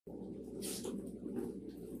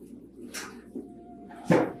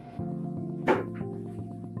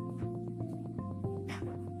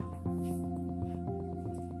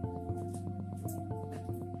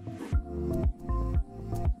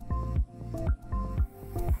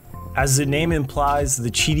As the name implies, the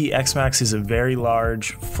QIDI X-Max is a very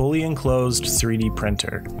large, fully enclosed 3D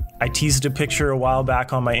printer. I teased a picture a while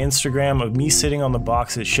back on my Instagram of me sitting on the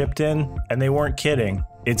box it shipped in, and they weren't kidding,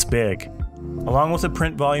 it's big. Along with a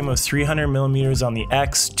print volume of 300mm on the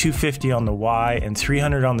X, 250 on the Y, and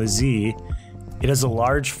 300 on the Z, it has a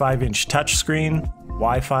large 5-inch touchscreen,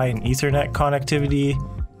 Wi-Fi and Ethernet connectivity,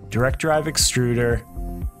 direct drive extruder,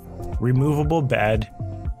 removable bed,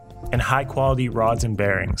 and high-quality rods and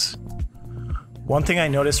bearings. One thing I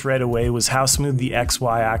noticed right away was how smooth the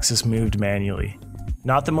XY axis moved manually.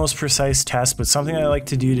 Not the most precise test, but something I like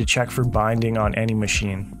to do to check for binding on any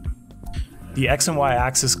machine. The X and Y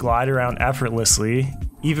axis glide around effortlessly,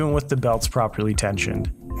 even with the belts properly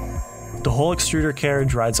tensioned. The whole extruder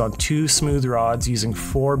carriage rides on 2 smooth rods using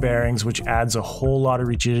 4 bearings, which adds a whole lot of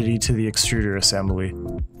rigidity to the extruder assembly.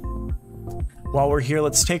 While we're here,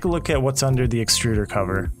 let's take a look at what's under the extruder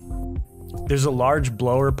cover. There's a large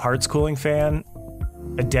blower parts cooling fan,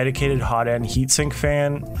 a dedicated hot end heatsink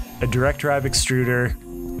fan, a direct drive extruder,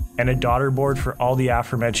 and a daughter board for all the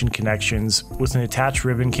aforementioned connections with an attached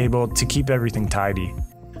ribbon cable to keep everything tidy.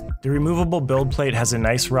 The removable build plate has a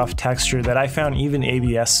nice rough texture that I found even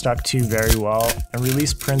ABS stuck to very well and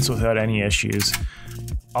released prints without any issues.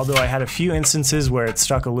 Although I had a few instances where it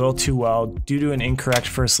stuck a little too well due to an incorrect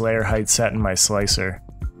first layer height set in my slicer.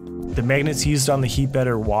 The magnets used on the heat bed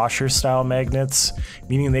are washer style magnets,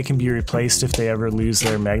 meaning they can be replaced if they ever lose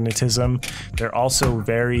their magnetism. They're also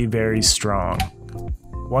very, very strong.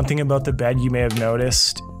 One thing about the bed you may have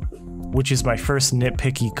noticed, which is my first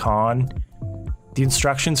nitpicky con, the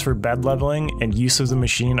instructions for bed leveling and use of the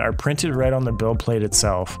machine are printed right on the build plate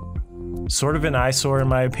itself. Sort of an eyesore in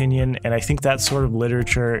my opinion, and I think that sort of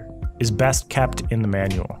literature is best kept in the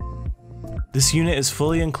manual. This unit is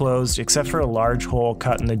fully enclosed except for a large hole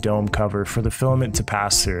cut in the dome cover for the filament to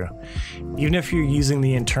pass through. Even if you're using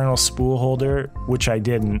the internal spool holder, which I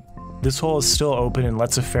didn't, this hole is still open and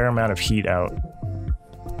lets a fair amount of heat out.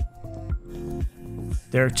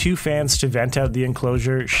 There are 2 fans to vent out the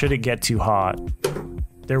enclosure should it get too hot.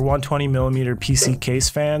 They're 120mm PC case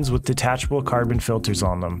fans with detachable carbon filters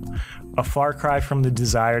on them. A far cry from the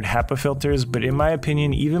desired HEPA filters, but in my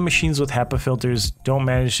opinion, even machines with HEPA filters don't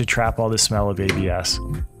manage to trap all the smell of ABS.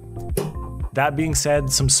 That being said,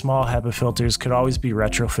 some small HEPA filters could always be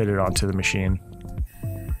retrofitted onto the machine.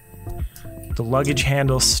 The luggage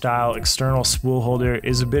handle style external spool holder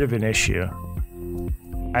is a bit of an issue.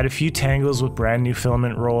 I had a few tangles with brand new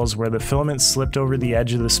filament rolls where the filament slipped over the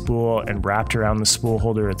edge of the spool and wrapped around the spool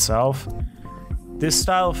holder itself. This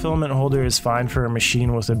style of filament holder is fine for a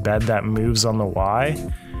machine with a bed that moves on the Y,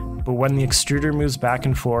 but when the extruder moves back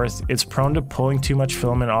and forth, it's prone to pulling too much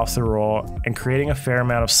filament off the roll and creating a fair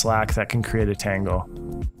amount of slack that can create a tangle.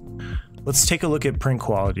 Let's take a look at print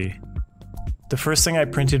quality. The first thing I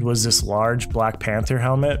printed was this large black Panther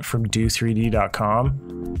helmet from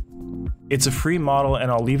do3d.com. It's a free model and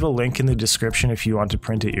I'll leave a link in the description if you want to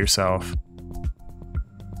print it yourself.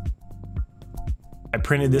 I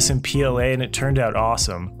printed this in PLA and it turned out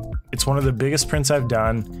awesome. It's one of the biggest prints I've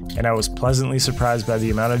done, and I was pleasantly surprised by the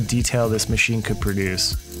amount of detail this machine could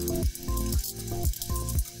produce.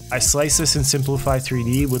 I sliced this in Simplify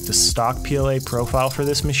 3D with the stock PLA profile for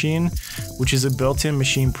this machine, which is a built-in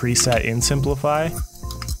machine preset in Simplify.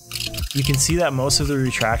 You can see that most of the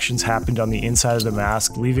retractions happened on the inside of the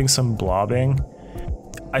mask, leaving some blobbing.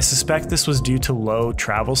 I suspect this was due to low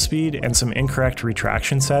travel speed and some incorrect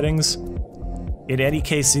retraction settings. In any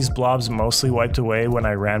case, these blobs mostly wiped away when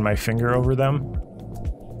I ran my finger over them.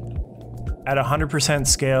 At 100%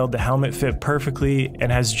 scale, the helmet fit perfectly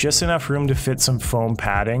and has just enough room to fit some foam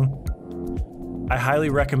padding. I highly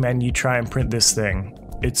recommend you try and print this thing.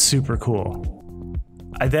 It's super cool.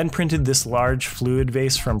 I then printed this large fluid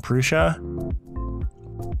vase from Prusa.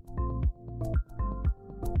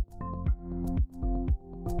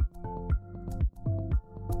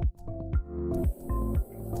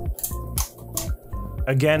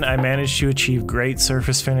 Again, I managed to achieve great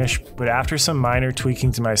surface finish, but after some minor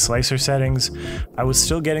tweaking to my slicer settings, I was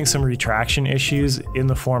still getting some retraction issues in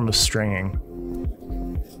the form of stringing.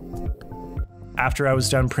 After I was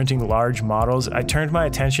done printing large models, I turned my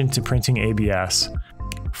attention to printing ABS.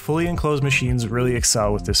 Fully enclosed machines really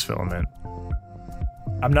excel with this filament.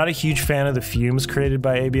 I'm not a huge fan of the fumes created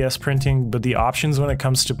by ABS printing, but the options when it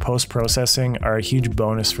comes to post-processing are a huge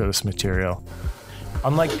bonus for this material.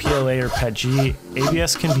 Unlike PLA or PETG,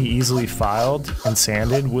 ABS can be easily filed and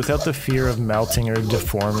sanded without the fear of melting or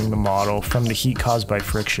deforming the model from the heat caused by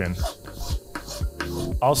friction.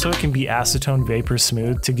 Also, it can be acetone vapor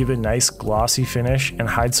smooth to give a nice glossy finish and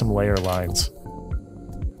hide some layer lines.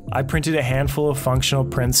 I printed a handful of functional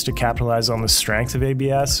prints to capitalize on the strength of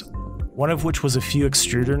ABS, one of which was a few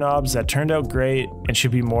extruder knobs that turned out great and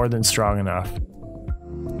should be more than strong enough.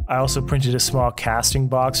 I also printed a small casting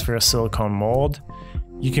box for a silicone mold.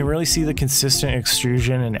 You can really see the consistent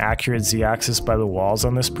extrusion and accurate Z-axis by the walls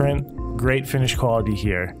on this print. Great finish quality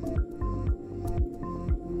here.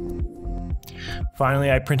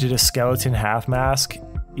 Finally, I printed a skeleton half mask.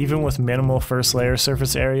 Even with minimal first layer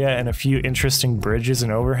surface area and a few interesting bridges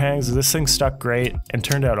and overhangs, this thing stuck great and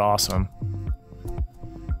turned out awesome.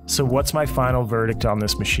 So what's my final verdict on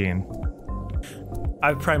this machine?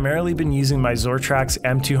 I've primarily been using my Zortrax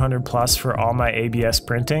M200 Plus for all my ABS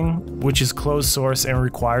printing, which is closed source and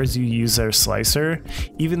requires you use their slicer.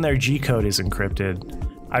 Even their G-code is encrypted.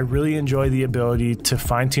 I really enjoy the ability to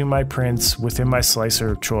fine-tune my prints within my slicer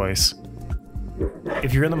of choice.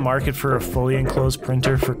 If you're in the market for a fully enclosed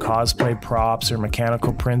printer for cosplay props or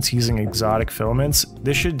mechanical prints using exotic filaments,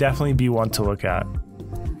 this should definitely be one to look at.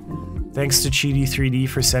 Thanks to QIDI 3D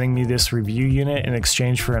for sending me this review unit in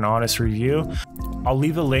exchange for an honest review. I'll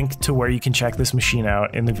leave a link to where you can check this machine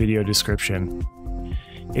out in the video description.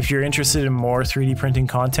 If you're interested in more 3D printing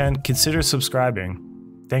content, consider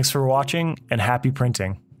subscribing. Thanks for watching and happy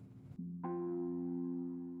printing.